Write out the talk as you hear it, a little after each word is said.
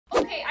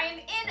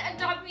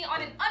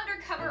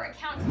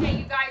today,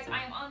 you guys.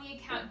 I am on the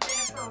account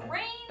Jennifer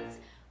Reigns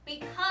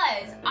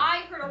because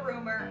I heard a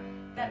rumor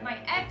that my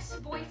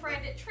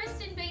ex-boyfriend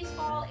Tristan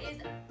Baseball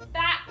is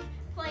back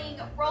playing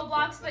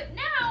Roblox, but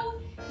now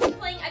he's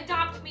playing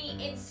Adopt Me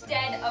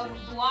instead of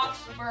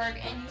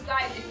Bloxburg. And you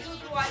guys, if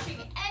you've been watching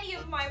any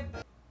of my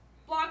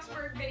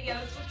Bloxburg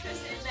videos with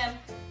Tristan in them,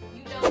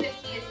 you know that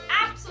he is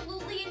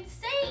absolutely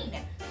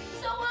insane.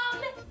 So,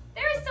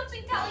 there is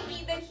something telling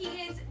me that he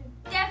is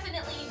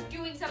definitely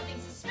doing something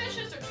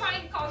suspicious or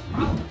trying to cause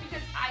problems,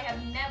 because I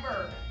have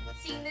never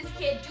seen this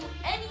kid do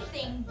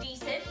anything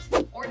decent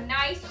or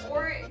nice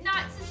or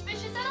not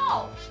suspicious at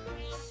all.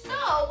 So,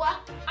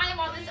 I am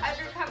on this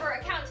undercover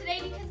account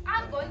today because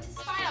I'm going to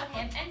spy on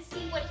him and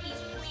see what he's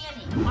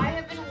planning. I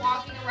have been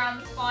walking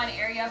around the spawn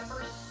area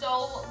for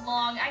so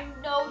long. I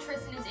know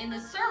Tristan is in the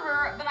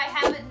server, but I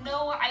have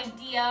no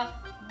idea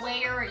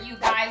where, you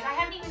guys. I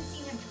haven't even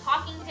seen him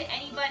talking to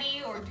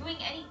anybody or doing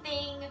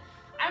anything.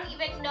 I don't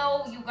even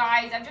know, you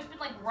guys. I've just been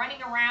like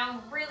running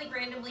around really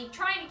randomly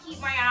trying to keep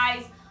my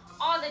eyes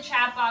on the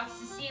chat box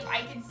to see if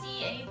I can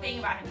see anything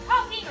about him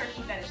talking, or if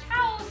he's at his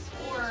house,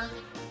 or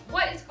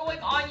what is going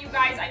on, you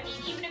guys. I mean,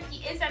 even if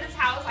he is at his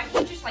house, I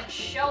can just like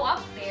show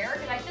up there,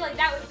 because I feel like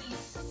that would be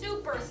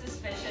super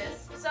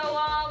suspicious. So,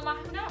 I'm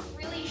not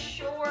really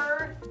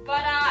sure,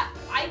 but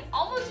I've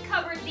almost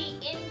covered the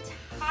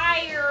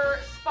entire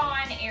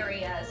spawn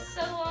area,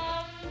 so,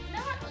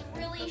 not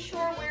really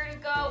sure where to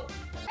go.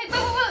 Hey,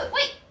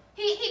 wait!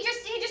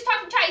 He just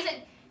talked to Chai. He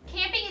said,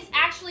 camping is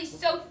actually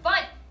so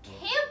fun.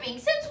 Camping?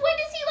 Since when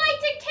does he like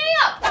to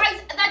camp?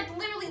 Guys, that's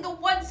literally the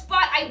one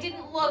spot I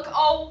didn't look.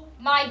 Oh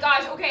my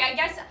gosh. Okay, I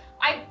guess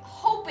I'm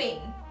hoping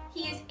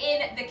he is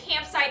in the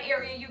campsite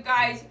area, you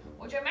guys,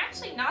 which I'm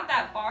actually not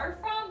that far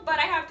from, but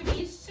I have to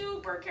be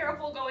super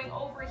careful going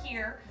over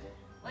here.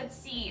 Let's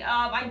see.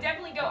 I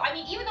definitely don't. I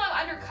mean, even though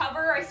I'm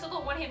undercover, I still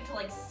don't want him to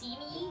like see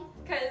me,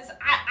 because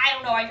I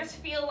don't know. I just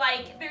feel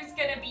like there's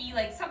gonna be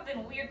like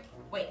something weird.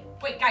 Wait,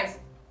 guys.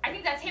 I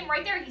think that's him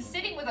right there. He's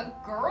sitting with a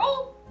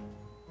girl?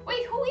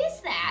 Wait, who is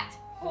that?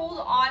 Hold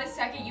on a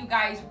second, you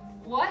guys.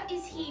 What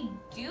is he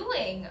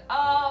doing?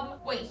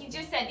 Wait, he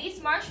just said,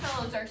 these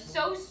marshmallows are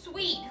so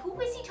sweet. Who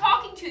is he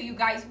talking to, you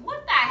guys?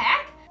 What the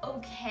heck?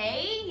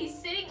 Okay, he's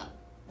sitting...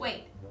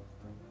 Wait.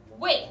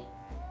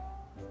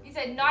 He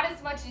said, not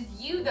as much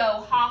as you,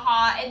 though,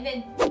 haha. And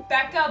then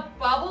Becca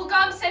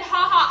Bubblegum said,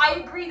 haha, I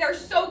agree, they're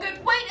so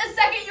good. Wait a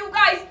second, you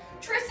guys.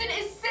 Tristan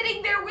is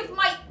sitting there with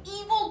my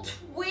evil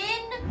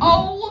twin.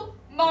 Oh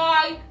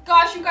my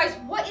gosh, you guys,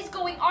 what is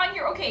going on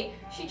here? Okay,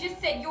 she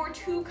just said, you're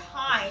too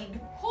kind.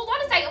 Hold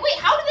on a second. Wait,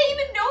 how do they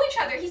even know each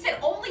other? He said,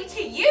 only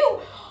to you.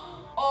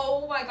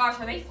 Oh my gosh,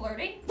 are they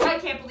flirting? I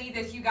can't believe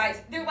this, you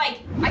guys. They're like,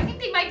 I think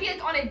they might be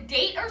like on a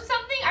date or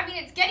something. I mean,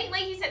 it's getting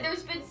late. He said,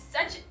 this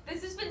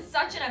has been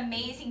such an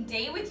amazing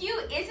day with you.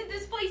 Isn't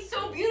this place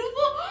so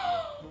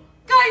beautiful?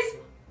 Guys,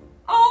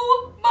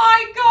 oh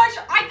my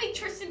gosh. I think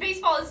Tristan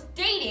Baseball is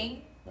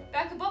dating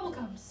Becca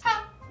Bubblegums.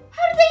 How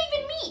did they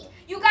even meet?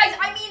 You guys,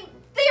 I mean,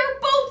 they are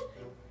both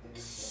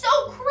so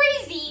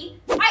crazy.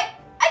 I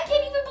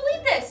can't even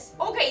believe this.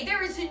 Okay,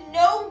 there is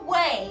no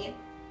way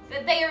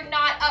that they are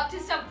not up to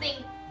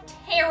something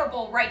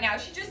terrible right now.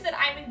 She just said,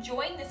 I'm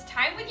enjoying this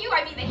time with you.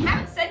 I mean, they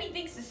haven't said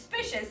anything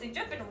suspicious. They've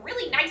just been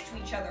really nice to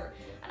each other.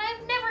 And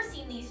I've never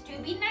seen these two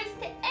be nice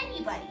to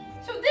anybody.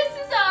 So this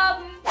is,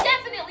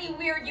 definitely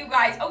weird, you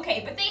guys.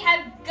 Okay, but they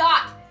have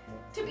got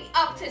to be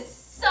up to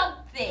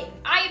something.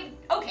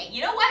 Okay,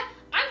 you know what?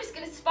 I'm just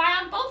gonna spy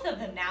on both of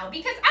them now,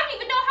 because I don't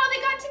even know how they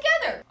got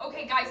together.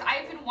 Okay, guys,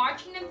 I've been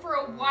watching them for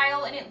a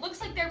while, and it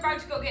looks like they're about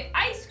to go get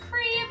ice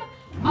cream.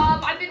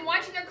 I've been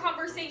watching their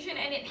conversation,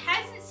 and it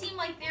hasn't seemed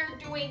like they're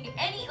doing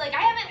any, like,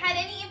 I haven't had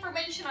any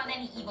information on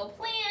any evil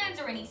plans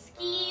or any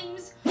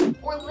schemes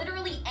or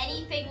literally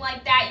anything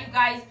like that, you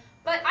guys.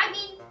 But, I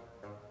mean,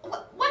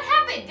 what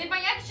happened? Did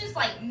my ex just,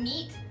 like,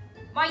 meet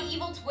my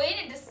evil twin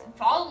and just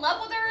fall in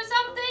love with her or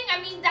something?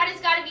 I mean, that has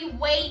got to be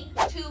way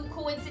too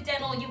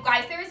coincidental, you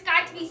guys. There's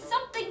got to be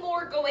something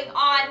more going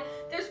on.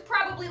 There's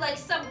probably like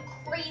some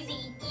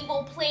crazy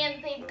evil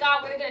plan they've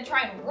got where they're gonna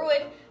try and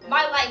ruin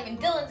my life and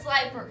Dylan's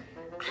life, or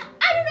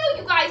I don't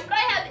know, you guys, but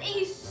I have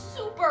a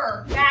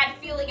super bad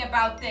feeling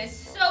about this.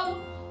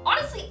 So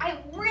honestly, I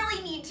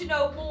really need to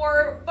know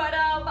more, but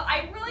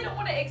I really don't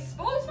want to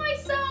expose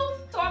myself,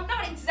 so I'm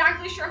not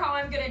exactly sure how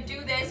I'm gonna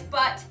do this,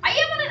 but I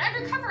am on an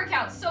undercover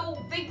account,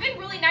 so they've been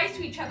really nice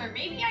to each other.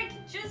 Maybe I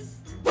could just,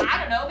 I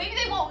don't know, maybe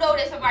they won't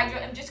notice if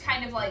I'm just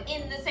kind of like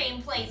in the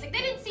same place. Like, they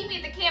didn't see me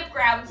at the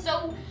campground,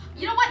 so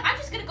you know what? I'm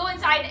just gonna go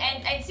inside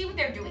and see what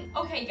they're doing.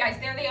 Okay, guys,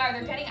 there they are.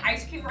 They're getting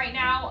ice cream right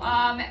now.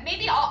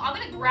 Maybe I'm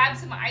gonna grab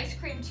some ice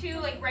cream too,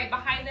 like right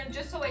behind them,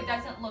 just so it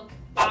doesn't look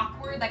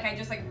awkward, like I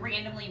just like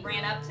randomly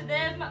ran up to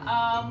them.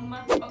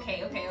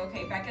 Okay.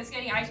 Becca's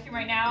getting ice cream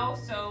right now,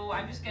 so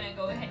I'm just gonna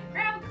go ahead and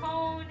grab a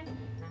cone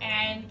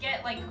and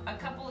get like a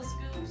couple of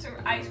scoops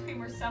or ice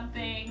cream or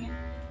something.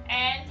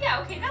 And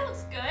yeah, okay, that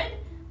looks good.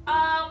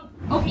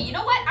 Okay, you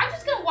know what? I'm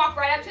just gonna walk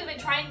right up to them and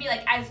try and be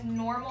like as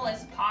normal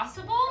as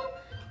possible.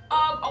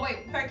 Oh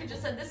wait, Becca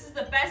just said this is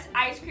the best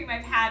ice cream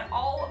I've had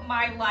all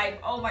my life.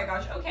 Oh my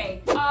gosh,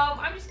 okay.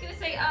 I'm just gonna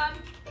say,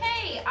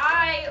 hey,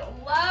 I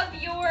love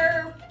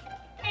your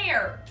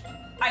hair,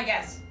 I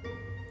guess.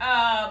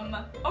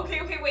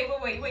 Okay,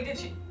 wait, did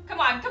she? Come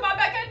on,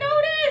 Becca,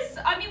 notice!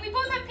 I mean, we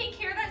both have pink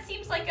hair. That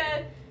seems like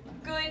a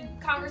good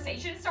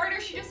conversation starter.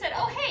 She just said,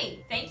 oh,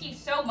 hey, thank you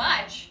so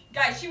much.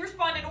 Guys, she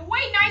responded way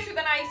nicer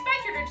than I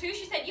expected her to.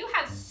 She said, your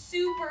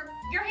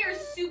hair is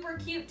super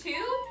cute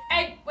too.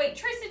 And wait,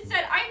 Tristan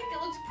said, I think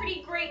it looks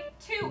pretty great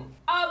too.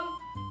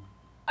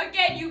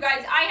 Again, you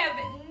guys, I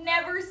have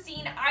never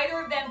seen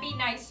either of them be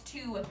nice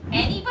to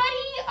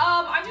anybody.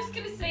 I'm just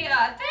gonna say,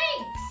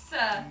 thanks.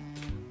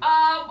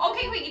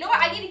 Okay, wait, you know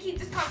what? I need to keep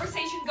this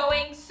conversation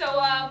going. So,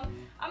 I'm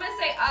gonna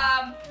say,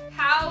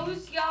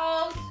 how's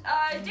y'all's,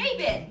 day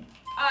been?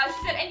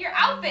 She said, and your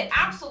outfit,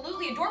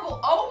 absolutely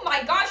adorable. Oh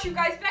my gosh, you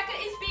guys, Becca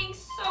is being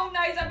so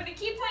nice. I'm gonna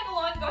keep playing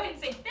along. Go ahead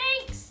and say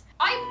thanks.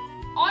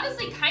 I'm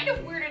honestly kind of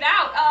weirded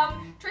out.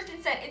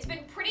 Tristan said, it's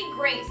been pretty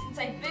great since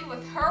I've been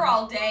with her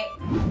all day.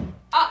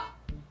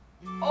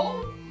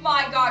 Oh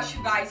my gosh,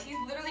 you guys, he's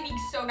literally being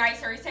so nice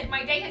to her. He said,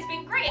 my day has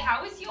been great.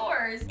 How is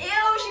yours? Ew,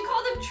 she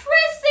called him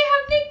Tris.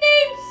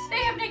 They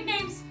have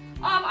nicknames.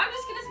 I'm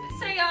just gonna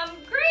say,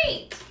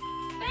 great.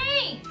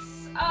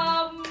 Thanks.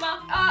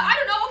 I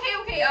don't know.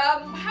 Okay.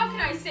 How can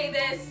I say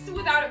this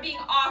without it being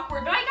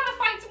awkward? But I gotta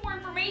find some more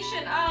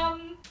information.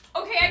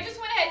 Okay, I just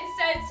went ahead and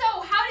said,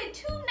 so how did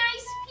two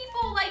nice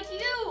people like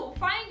you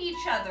find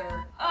each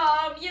other?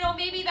 You know,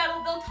 maybe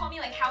they'll tell me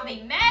like how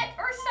they met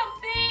or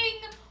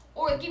something,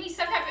 or give me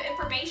some type of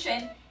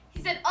information.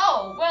 He said,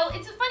 oh, well,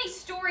 it's a funny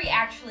story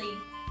actually.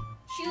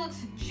 She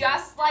looks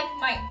just like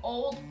my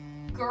old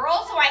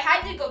girl, so I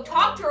had to go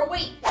talk to her.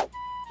 Wait,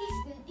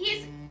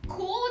 he's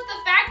cool with the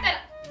fact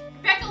that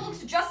Becca looks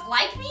just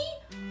like me?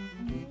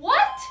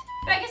 What?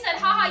 Becca said,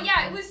 haha,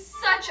 yeah, it was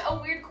such a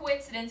weird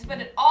coincidence, but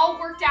it all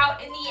worked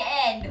out in the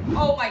end.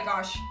 Oh my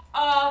gosh.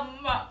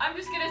 I'm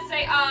just gonna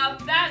say,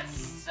 that's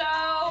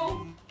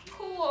so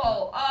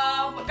cool.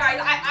 Guys,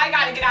 I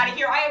gotta get out of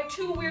here. I am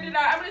too weirded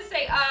out. I'm gonna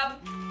say,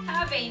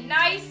 have a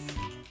nice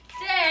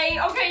day.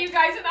 Okay, you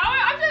guys, and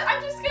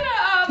I'm just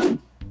gonna,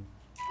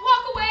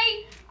 walk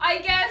away, I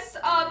guess.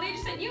 They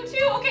just said, you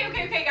too?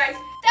 Okay, guys.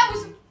 That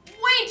was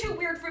way too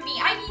weird for me.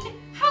 I mean,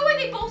 how are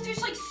they both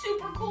just like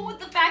super cool with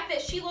the fact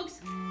that she looks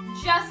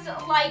just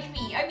like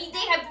me? I mean,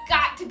 they have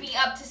got to be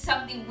up to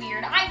something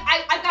weird.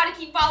 I've got to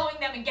keep following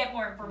them and get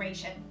more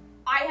information.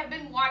 I have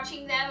been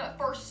watching them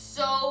for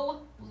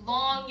so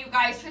long, you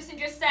guys. Tristan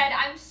just said,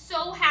 I'm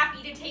so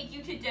happy to take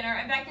you to dinner.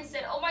 And Becca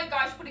said, oh my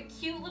gosh, what a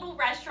cute little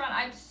restaurant.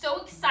 I'm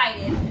so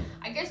excited.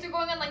 I guess they're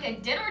going on like a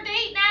dinner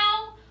date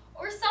now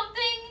or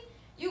something.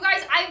 You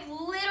guys, I've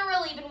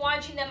literally been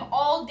watching them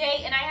all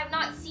day and I have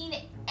not seen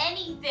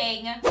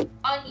anything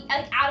out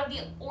of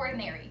the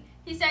ordinary.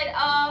 He said,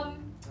 I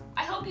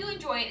hope you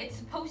enjoy it. It's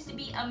supposed to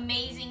be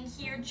amazing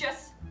here,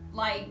 just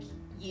like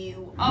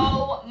you.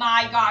 Oh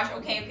my gosh.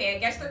 Okay. I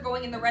guess they're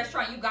going in the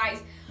restaurant, you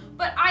guys.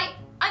 But I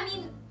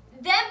mean,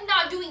 them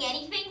not doing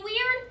anything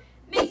weird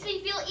makes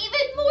me feel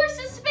even more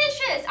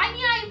suspicious. I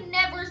mean, I've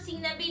never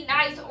seen them be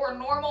nice or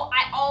normal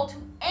at all to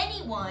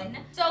anyone.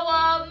 So,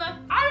 I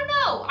don't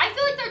know. I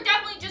feel like they're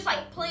definitely just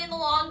like playing the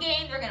long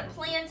game. They're gonna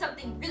plan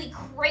something really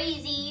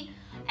crazy.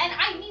 And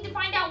I need to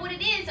find out what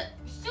it is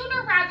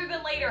sooner rather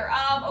than later.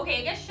 Okay,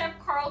 I guess Chef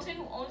Carlton,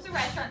 who owns the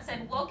restaurant,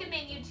 said, welcome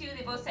in, you two.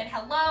 They both said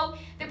hello.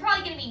 They're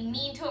probably gonna be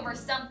mean to him or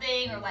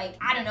something, or like,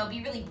 I don't know,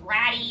 be really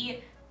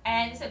bratty.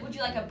 And they said, would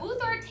you like a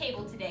booth or a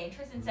table today? And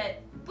Tristan said,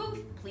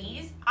 booth,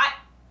 please.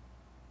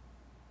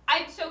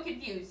 I'm so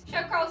confused.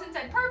 Chef Carlton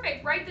said,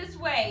 perfect, right this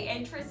way.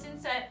 And Tristan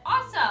said,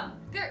 awesome.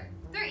 They're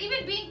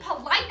even being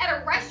polite at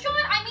a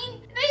restaurant? I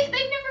mean, they've never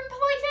been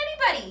polite to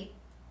anybody.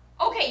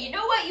 Okay, you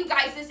know what, you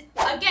guys?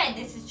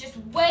 This is just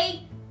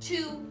way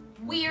too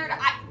weird.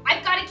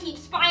 I've got to keep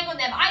spying on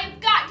them. I've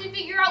got to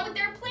figure out what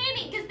they're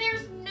planning, because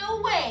there's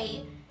no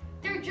way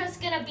they're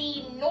just gonna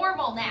be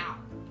normal now.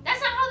 That's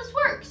not how this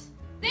works.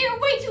 They are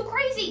way too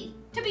crazy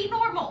to be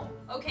normal.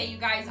 Okay, you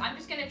guys, I'm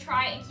just gonna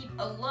try and keep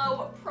a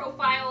low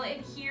profile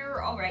in here.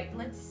 All right,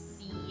 let's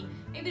see.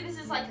 Maybe this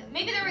is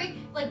maybe they're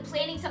like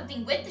planning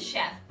something with the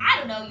chef. I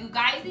don't know, you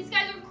guys. These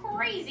guys are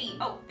crazy.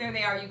 Oh, there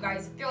they are, you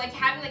guys. They're like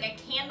having like a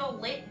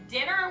candle-lit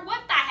dinner. What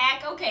the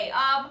heck? Okay,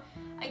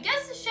 I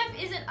guess the chef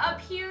isn't up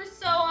here,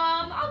 so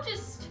I'll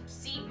just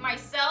seat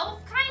myself.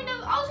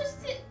 I'll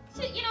just sit,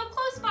 you know,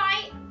 close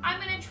by. I'm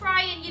gonna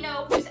try and, you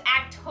know, just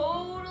act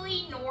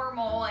totally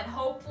normal and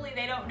hopefully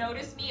they don't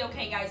notice me.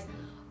 Okay, guys.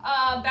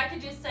 Becca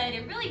just said,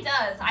 it really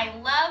does. I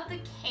love the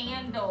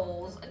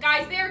candles.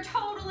 Guys, they're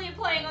totally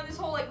playing on this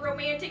whole like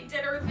romantic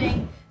dinner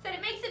thing. Said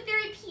it makes it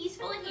very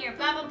peaceful in here,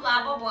 blah, blah,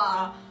 blah,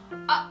 blah,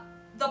 blah.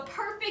 The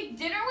perfect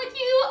dinner with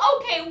you?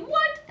 Okay,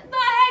 what the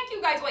heck,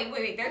 you guys?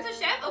 Wait, there's a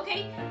chef,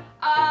 okay.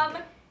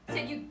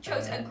 Said you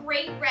chose a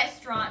great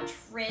restaurant,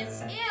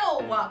 Tris.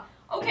 Ew.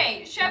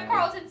 Okay, Chef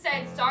Carlton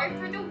said, sorry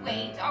for the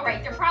wait. All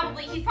right, he's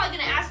probably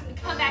gonna ask them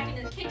to come back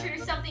into the kitchen or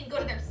something, go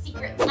to their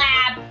secret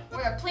lab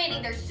where they're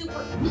planning their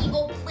super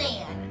evil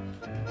plan.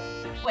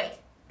 Wait,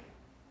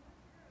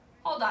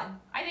 Hold on.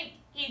 I think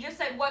he just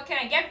said, what can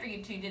I get for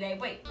you two today?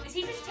 Wait, is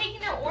he just taking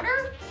their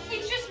order?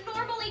 He's just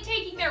normally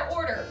taking their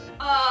order.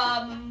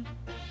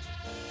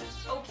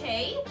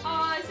 Okay.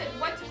 I said,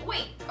 what?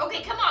 Wait.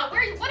 Okay, come on.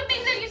 What if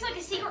maybe they're using like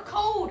a secret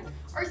code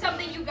or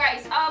something, you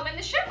guys? And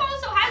the chef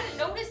also hasn't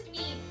noticed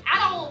me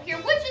at all here,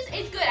 which is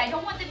it's good. I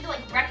don't want them to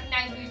like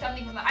recognize me or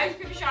something from the ice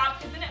cream shop,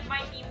 because then it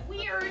might be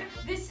weird.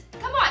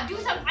 Come on, do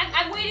something.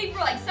 I'm waiting for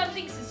like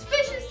something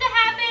suspicious to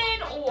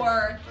happen,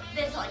 or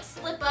them to like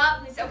slip up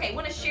and they say, okay,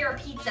 want to share a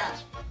pizza.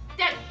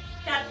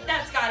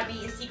 That's gotta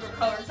be a secret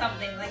code or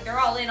something. Like they're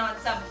all in on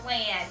some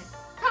plan.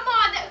 Come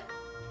on.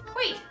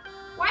 Wait.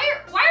 Why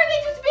are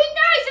they just being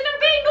nice and they're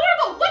being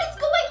normal? What is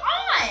going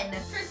on?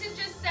 Tristan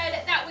just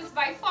said that was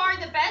by far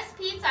the best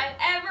pizza I've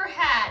ever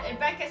had. And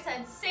Becca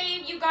said,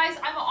 same. You guys,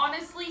 I'm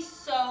honestly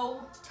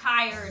so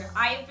tired.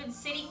 I have been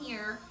sitting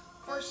here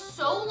for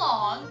so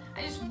long.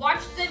 I just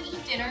watched them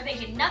eat dinner. They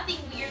did nothing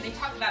weird. They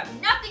talked about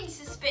nothing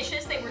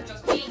suspicious. They were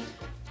just being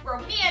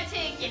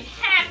romantic and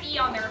happy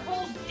on their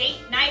whole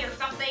date night or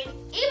something.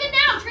 Even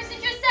now,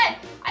 Tristan just said,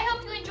 I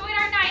hope you enjoyed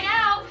our night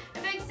out.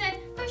 And Becca said,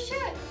 for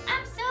sure,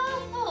 I'm so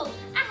full.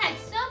 I had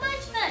so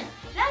much fun.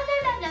 La la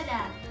la la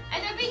la.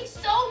 And they're being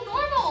so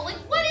normal. Like,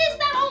 what is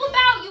that all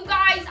about, you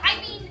guys? I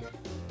mean,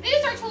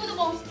 these are two of the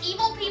most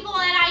evil people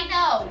that I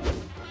know.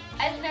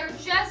 And they're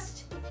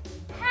just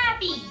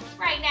happy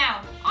right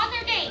now on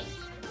their date.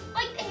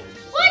 Like,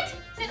 what?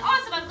 Said,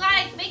 awesome, I'm glad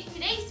I could make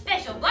today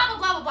special. Blah, blah,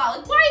 blah, blah, blah.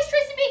 Like, why is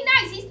Tristan being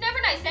nice? He's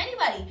never nice to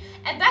anybody.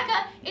 And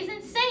Becca is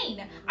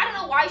insane. I don't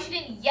know why she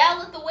didn't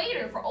yell at the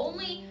waiter for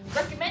only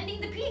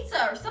recommending the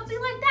pizza or something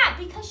like that,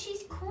 because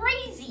she's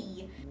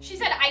crazy. She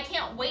said, I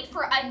can't wait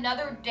for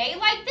another day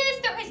like this.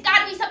 There has got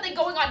to be something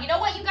going on. You know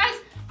what, you guys?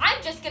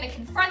 I'm just going to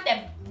confront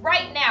them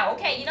right now,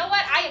 okay? You know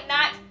what? I am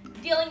not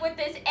dealing with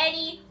this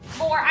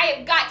anymore. I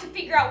have got to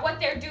figure out what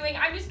they're doing.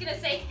 I'm just going to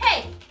say,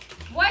 hey,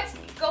 what's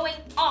going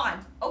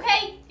on?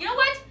 Okay? You know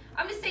what?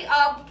 I'm going to say,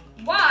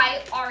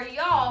 why are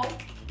y'all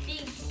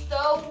being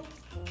so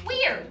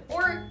weird?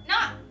 Or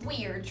not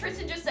weird?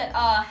 Tristan just said,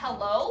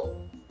 hello?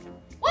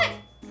 What?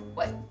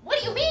 What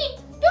do you mean?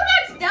 You're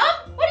not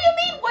dumb. What do you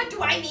mean? What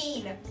do I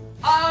mean?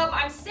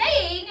 I'm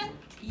saying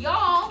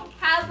y'all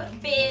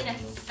have been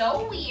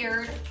so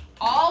weird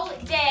all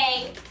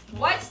day.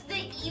 What's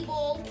the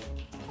evil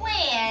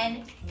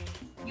plan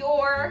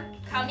you're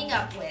coming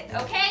up with,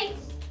 okay?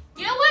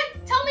 You know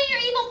what? Tell me your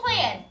evil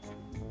plan.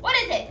 What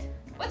is it?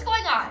 What's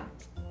going on?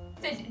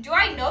 Do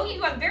I know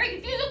you? I'm very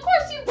confused. Of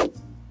course you...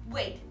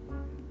 Wait,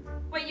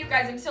 you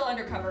guys, I'm still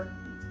undercover.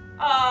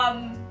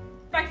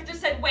 Becca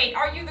just said, wait,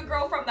 are you the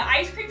girl from the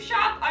ice cream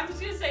shop? I'm just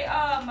gonna say,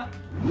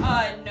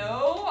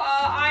 no,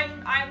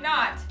 I'm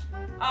not.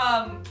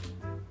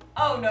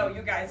 Oh no,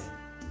 you guys.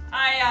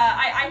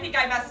 I think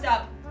I messed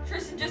up.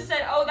 Tristan just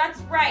said, oh, that's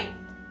right.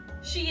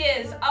 She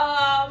is,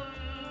 I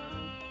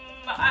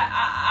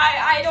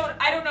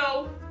don't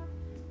know.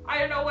 I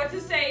don't know what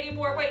to say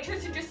anymore. Wait,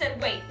 Tristan just said,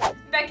 wait.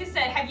 Becca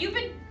said, have you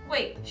been,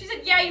 wait. She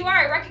said, yeah, you are.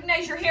 I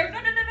recognize your hair. No.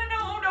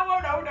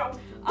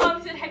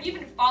 Said, have you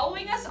been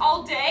following us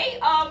all day?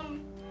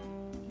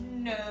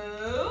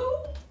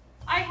 No,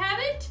 I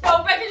haven't.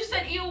 Oh, Becca just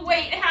said, ew,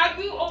 wait, have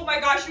you? Oh my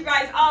gosh, you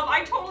guys,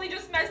 I totally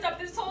just messed up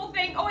this whole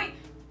thing. Oh wait,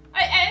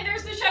 and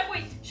there's the chef.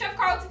 Wait, Chef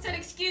Carlton said,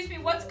 excuse me,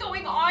 what's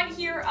going on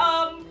here?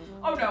 Oh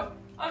no,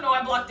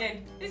 I'm blocked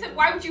in. They said,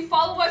 why would you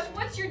follow us?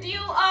 What's your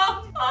deal?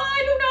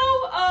 I don't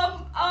know.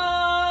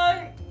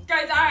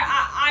 Guys,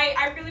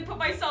 I really put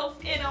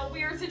myself in a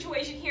weird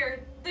situation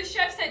here. The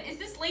chef said, is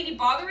this lady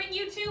bothering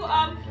you two?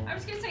 I'm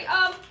just gonna say,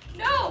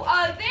 no,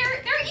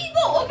 they're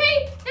evil,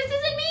 okay? This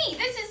isn't me.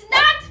 This is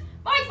not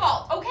my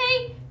fault,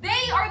 okay?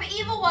 They are the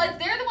evil ones.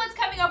 They're the ones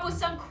coming up with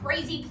some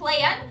crazy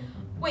plan.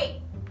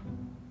 Wait,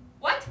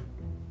 what?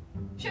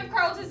 Chef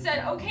Carlton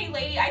said, okay,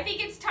 lady, I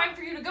think it's time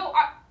for you to go.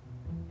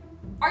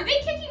 Are they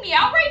kicking me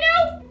out right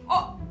now?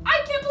 Oh,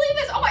 I can't believe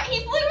this. Oh my,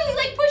 he's literally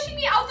like pushing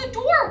me out the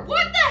door.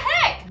 What the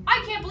heck?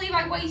 I can't believe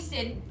I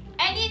wasted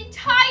an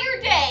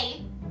entire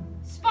day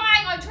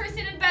spying on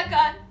Tristan and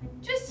Becca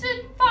just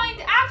to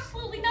find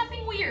absolutely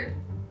nothing weird.